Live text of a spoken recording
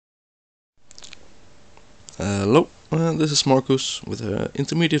Hello, this is Marcus with an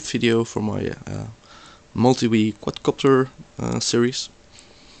intermediate video for my MultiWii Quadcopter series.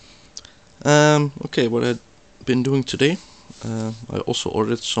 Okay, what I've been doing today, I also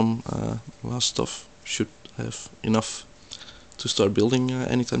ordered some last stuff. Should have enough to start building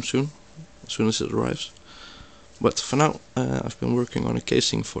anytime soon, as soon as it arrives. But for now, I've been working on a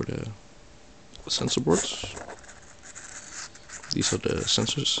casing for the sensor boards. These are the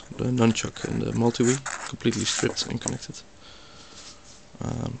sensors, the nunchuck and the MultiWii, completely stripped and connected.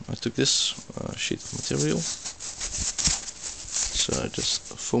 I took this sheet of material. It's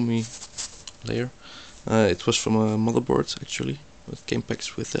just a foamy layer. It was from a motherboard actually. It came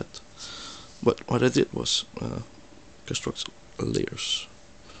packaged with that. But what I did was construct layers.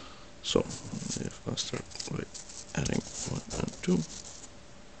 So if I start by adding 1 and 2.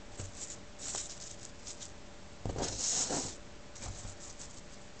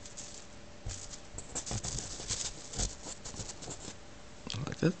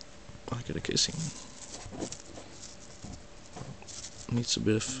 Like that, I get a casing. Needs a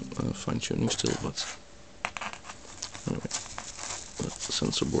bit of fine-tuning still, but anyway, the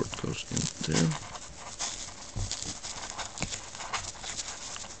sensor board goes in there.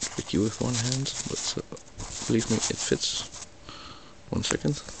 Tricky with one hand, but believe me, it fits. 1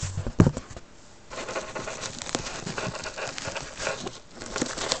 second.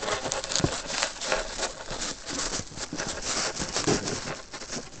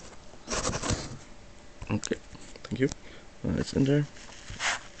 Okay, thank you. It's in there.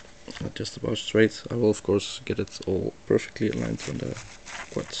 Just about straight. I will of course get it all perfectly aligned when the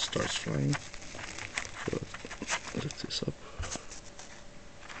quad starts flying. So lift this up.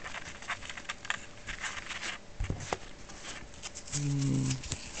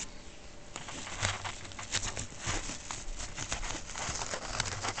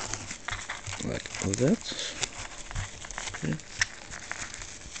 Like that. Okay.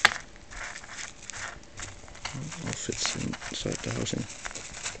 All fits inside the housing.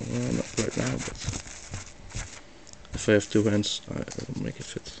 Well, not right now, but if I have 2 hands, I will make it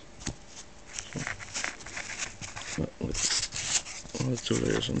fit. So, with all the 2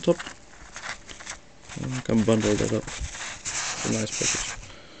 layers on top, I can bundle that up. It's a nice package.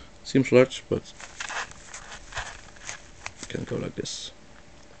 Seems large, but it can go like this.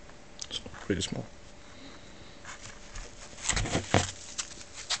 It's pretty small.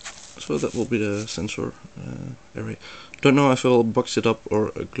 So that will be the sensor array. Don't know if I'll box it up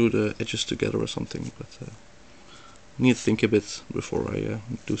or glue the edges together or something, but need to think a bit before I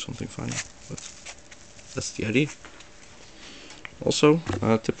do something final. But that's the idea. Also,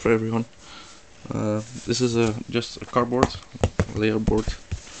 a tip for everyone. This is just a cardboard layer board.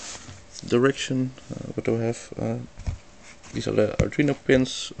 Direction. What do I have? These are the Arduino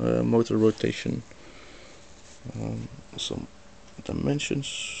pins, motor rotation, some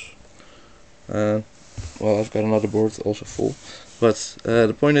dimensions. Well, I've got another board also full, but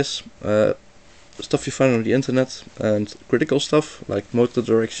the point is, stuff you find on the internet and critical stuff like motor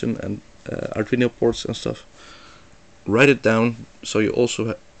direction and Arduino ports and stuff, write it down so you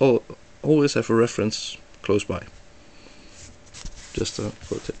also always have a reference close by. Just a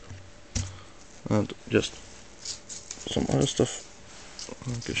pro tip. And just some other stuff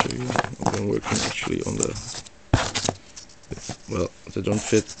I can show you. I've been working actually on the, well, they don't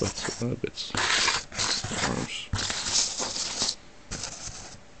fit, but bits. Arms.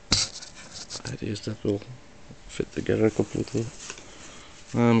 Ideas that will fit together completely.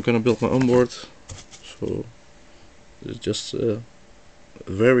 I'm gonna build my own board, so it's just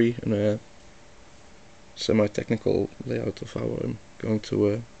vary in a semi-technical layout of how I'm going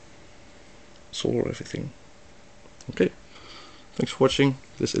to solder everything. Okay, thanks for watching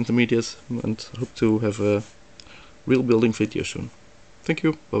this intermediate, and hope to have a real building video soon. Thank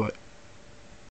you, bye bye.